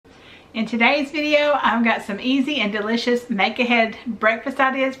In today's video, I've got some easy and delicious make-ahead breakfast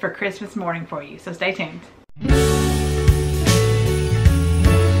ideas for Christmas morning for you, so stay tuned.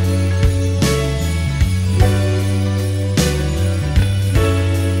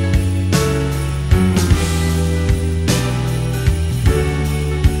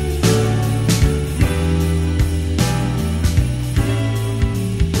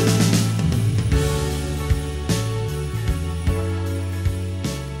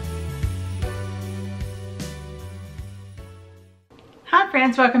 Hi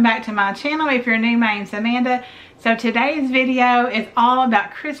friends, welcome back to my channel. If you're new, my name's Amanda. So today's video is all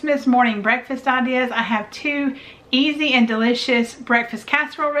about Christmas morning breakfast ideas. I have two easy and delicious breakfast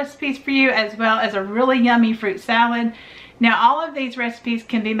casserole recipes for you, as well as a really yummy fruit salad. Now all of these recipes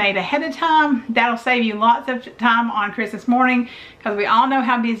can be made ahead of time. That'll save you lots of time on Christmas morning because we all know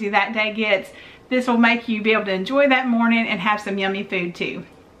how busy that day gets. This will make you be able to enjoy that morning and have some yummy food too.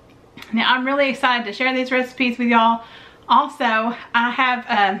 Now I'm really excited to share these recipes with y'all. Also, I have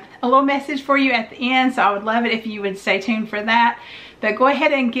a little message for you at the end, so I would love it if you would stay tuned for that. But go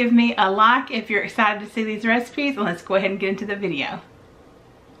ahead and give me a like if you're excited to see these recipes, and let's go ahead and get into the video.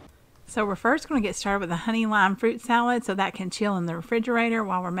 So we're first going to get started with a honey lime fruit salad so that can chill in the refrigerator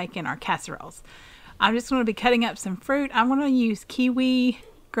while we're making our casseroles. I'm just going to be cutting up some fruit. I'm going to use kiwi,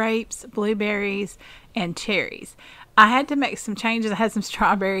 grapes, blueberries, and cherries. I had to make some changes. I had some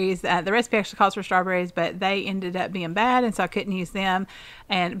strawberries. The recipe actually calls for strawberries, but they ended up being bad, and so I couldn't use them.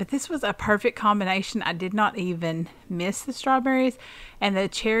 But this was a perfect combination. I did not even miss the strawberries, and the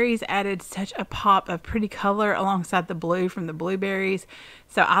cherries added such a pop of pretty color alongside the blue from the blueberries.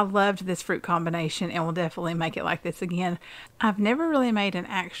 So I loved this fruit combination, and will definitely make it like this again. I've never really made an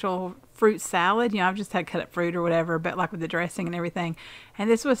actual fruit salad. I've just had cut up fruit or whatever, but like with the dressing and everything. And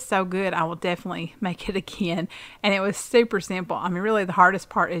this was so good. I will definitely make it again. And it was super simple. I mean, really the hardest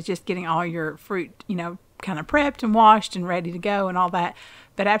part is just getting all your fruit, kind of prepped and washed and ready to go and all that.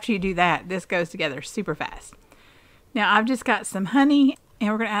 But after you do that, this goes together super fast. Now I've just got some honey,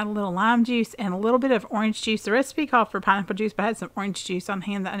 and we're going to add a little lime juice and a little bit of orange juice. The recipe called for pineapple juice, but I had some orange juice on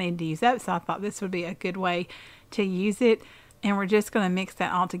hand that I needed to use up, so I thought this would be a good way to use it. And we're just going to mix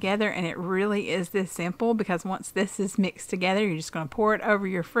that all together, and it really is this simple, because once this is mixed together, you're just going to pour it over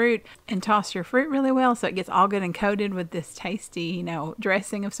your fruit and toss your fruit really well so it gets all good and coated with this tasty,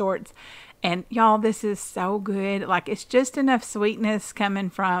 dressing of sorts. And y'all, this is so good. Like, it's just enough sweetness coming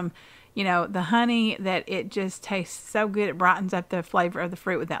from the honey that it just tastes so good. It brightens up the flavor of the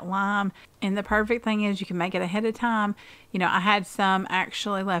fruit with that lime. And the perfect thing is you can make it ahead of time. I had some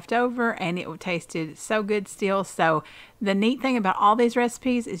actually left over, and it tasted so good still. So the neat thing about all these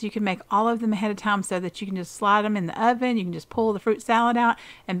recipes is you can make all of them ahead of time so that you can just slide them in the oven. You can just pull the fruit salad out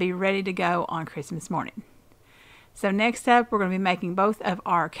and be ready to go on Christmas morning. So next up, we're going to be making both of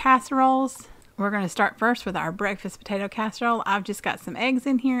our casseroles. We're going to start first with our breakfast potato casserole. I've just got some eggs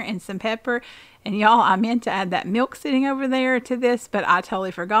in here and some pepper. And y'all, I meant to add that milk sitting over there to this, but I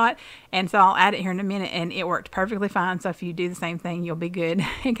totally forgot. And so I'll add it here in a minute, and it worked perfectly fine. So if you do the same thing, you'll be good,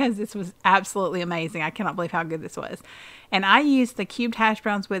 because this was absolutely amazing. I cannot believe how good this was. And I used the cubed hash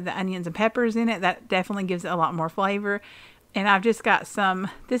browns with the onions and peppers in it. That definitely gives it a lot more flavor. And I've just got some,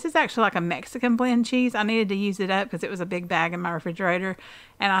 this is actually like a Mexican blend cheese. I needed to use it up because it was a big bag in my refrigerator.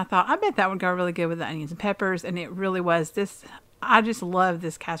 And I thought, I bet that would go really good with the onions and peppers. And it really was. I just love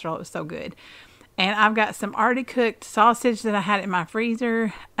this casserole. It was so good. And I've got some already cooked sausage that I had in my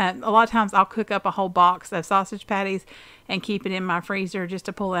freezer. A lot of times I'll cook up a whole box of sausage patties and keep it in my freezer just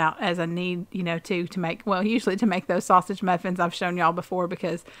to pull out as I need, to make, well, usually to make those sausage muffins I've shown y'all before,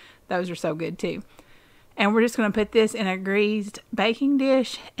 because those are so good too. And we're just going to put this in a greased baking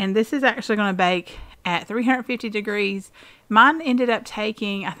dish. And this is actually going to bake at 350 degrees. Mine ended up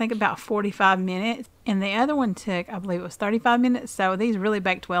taking, I think, about 45 minutes. And the other one took, I believe it was 35 minutes. So these really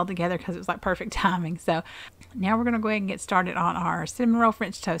baked well together because it was like perfect timing. So now we're going to go ahead and get started on our cinnamon roll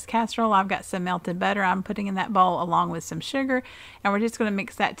French toast casserole. I've got some melted butter I'm putting in that bowl along with some sugar. And we're just going to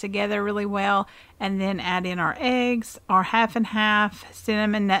mix that together really well. And then add in our eggs, our half and half,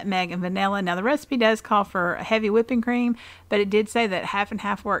 cinnamon, nutmeg, and vanilla. Now the recipe does call for heavy whipping cream, but it did say that half and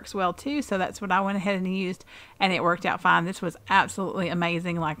half works well too. So that's what I went ahead and used, and it worked out fine. This was absolutely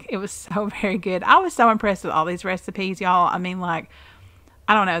amazing. Like, it was so very good. I was so impressed with all these recipes, y'all. I mean, like,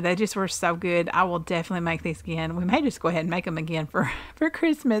 I don't know, they just were so good. I will definitely make these again. We may just go ahead and make them again for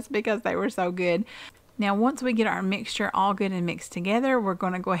Christmas because they were so good. Now, once we get our mixture all good and mixed together, we're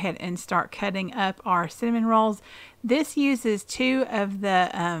going to go ahead and start cutting up our cinnamon rolls. This uses two of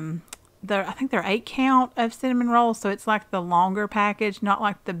the I think they're 8 count of cinnamon rolls. So it's like the longer package, not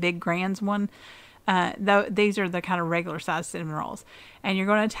like the big Grands one. Though these are the kind of regular size cinnamon rolls. And you're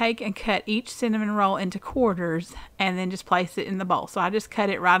going to take and cut each cinnamon roll into quarters and then just place it in the bowl. So I just cut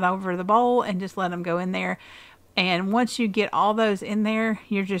it right over the bowl and just let them go in there. And once you get all those in there,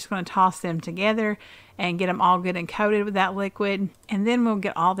 you're just going to toss them together and get them all good and coated with that liquid. And then we'll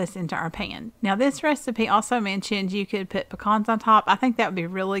get all this into our pan. Now this recipe also mentions you could put pecans on top. I think that would be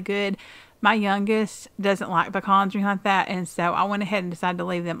really good. My youngest doesn't like pecans or anything like that, and so I went ahead and decided to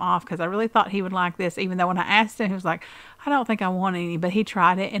leave them off because I really thought he would like this, even though when I asked him, he was like, I don't think I want any, but he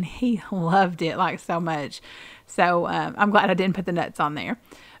tried it and he loved it like so much. So I'm glad I didn't put the nuts on there.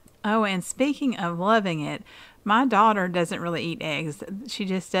 Oh, and speaking of loving it, my daughter doesn't really eat eggs. She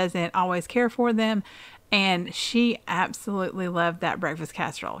just doesn't always care for them. And she absolutely loved that breakfast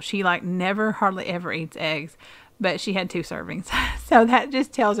casserole. She like never, hardly ever eats eggs, but she had 2 servings. So that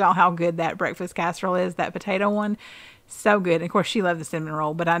just tells y'all how good that breakfast casserole is, that potato one. So good. And of course, she loved the cinnamon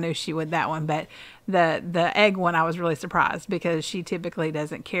roll, but I knew she would that one. But the egg one, I was really surprised because she typically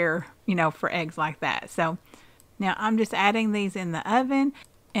doesn't care, you know, for eggs like that. So now I'm just adding these in the oven.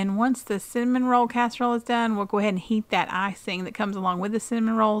 And once the cinnamon roll casserole is done, we'll go ahead and heat that icing that comes along with the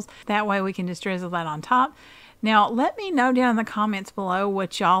cinnamon rolls. That way we can just drizzle that on top. Now, let me know down in the comments below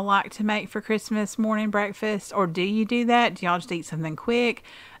what y'all like to make for Christmas morning breakfast, or do you do that? Do y'all just eat something quick?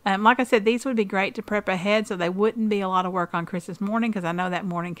 Like I said, these would be great to prep ahead so they wouldn't be a lot of work on Christmas morning, because I know that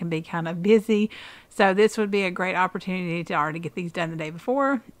morning can be kind of busy. So this would be a great opportunity to already get these done the day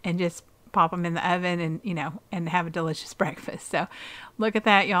before and just pop them in the oven and, you know, and have a delicious breakfast. So look at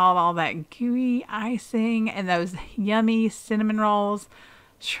that, y'all, all that gooey icing and those yummy cinnamon rolls.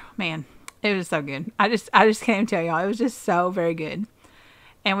 Man, it was so good. I just can't even tell y'all. It was just so very good.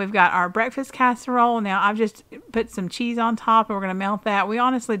 And we've got our breakfast casserole. Now I've just put some cheese on top and we're going to melt that. We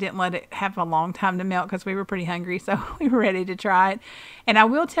honestly didn't let it have a long time to melt because we were pretty hungry. So we were ready to try it. And I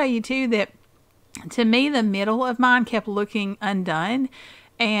will tell you too that to me, the middle of mine kept looking undone.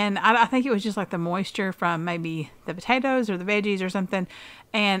 And I think it was just like the moisture from maybe the potatoes or the veggies or something.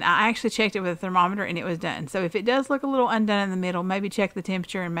 And I actually checked it with a thermometer and it was done. So if it does look a little undone in the middle, maybe check the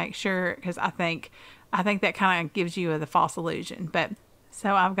temperature and make sure, because I think that kind of gives you the false illusion. But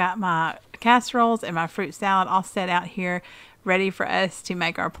so I've got my casseroles and my fruit salad all set out here, ready for us to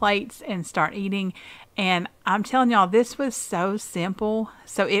make our plates and start eating. And I'm telling y'all, this was so simple.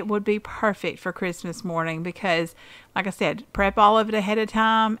 So it would be perfect for Christmas morning because, like I said, prep all of it ahead of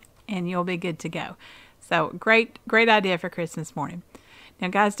time and you'll be good to go. So great idea for Christmas morning. Now,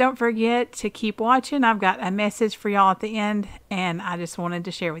 guys, don't forget to keep watching. I've got a message for y'all at the end, and I just wanted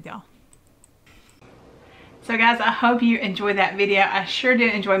to share with y'all. So, guys, I hope you enjoyed that video. I sure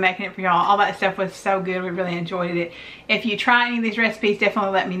did enjoy making it for y'all. All that stuff was so good. We really enjoyed it. If you try any of these recipes,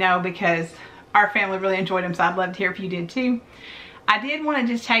 definitely let me know because our family really enjoyed them, so I'd love to hear if you did too. I did want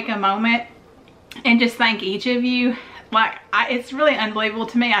to just take a moment and just thank each of you. Like, it's really unbelievable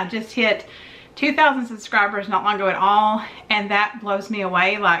to me. I just hit 2,000 subscribers not long ago at all, and that blows me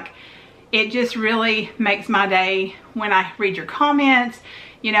away. Like, it just really makes my day when I read your comments,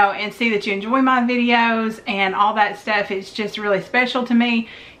 you know, and see that you enjoy my videos and all that stuff. It's just really special to me.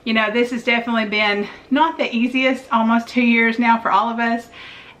 You know, this has definitely been not the easiest, almost 2 years now for all of us.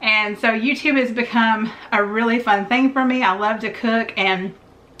 And so YouTube has become a really fun thing for me. I love to cook, and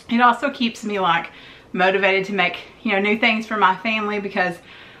it also keeps me like motivated to make, you know, new things for my family, because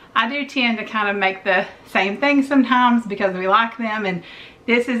I do tend to kind of make the same things sometimes because we like them. And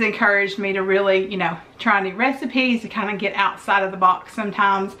this has encouraged me to really, you know, try new recipes, to kind of get outside of the box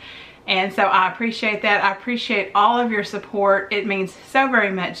sometimes. And so I appreciate that. I appreciate all of your support. It means so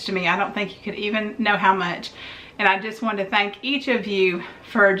very much to me. I don't think you could even know how much. And I just want to thank each of you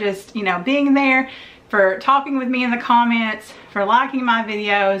for just, you know, being there, for talking with me in the comments, for liking my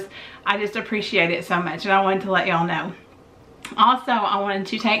videos. I just appreciate it so much, and I wanted to let y'all know. Also, I wanted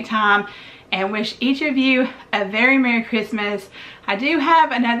to take time and wish each of you a very Merry Christmas. I do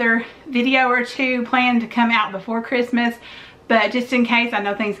have another video or two planned to come out before Christmas, but just in case, I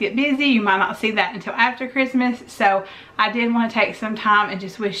know things get busy, you might not see that until after Christmas. So I did want to take some time and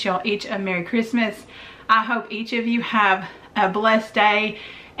just wish y'all each a Merry Christmas. I hope each of you have a blessed day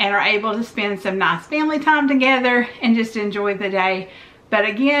and are able to spend some nice family time together and just enjoy the day. But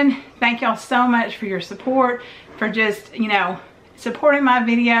again, thank y'all so much for your support, for just, you know, supporting my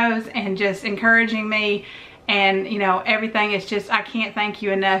videos and just encouraging me, and, you know, everything is just, I can't thank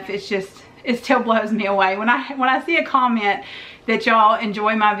you enough. It's just, it still blows me away when I see a comment that y'all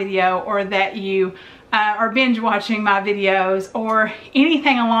enjoy my video, or that you are binge watching my videos, or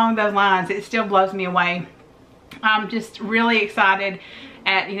anything along those lines. It still blows me away. I'm just really excited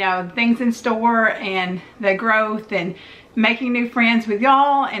at, you know, things in store and the growth and making new friends with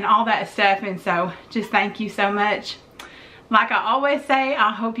y'all and all that stuff. And so just thank you so much. Like I always say,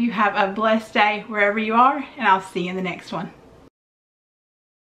 I hope you have a blessed day wherever you are, and I'll see you in the next one.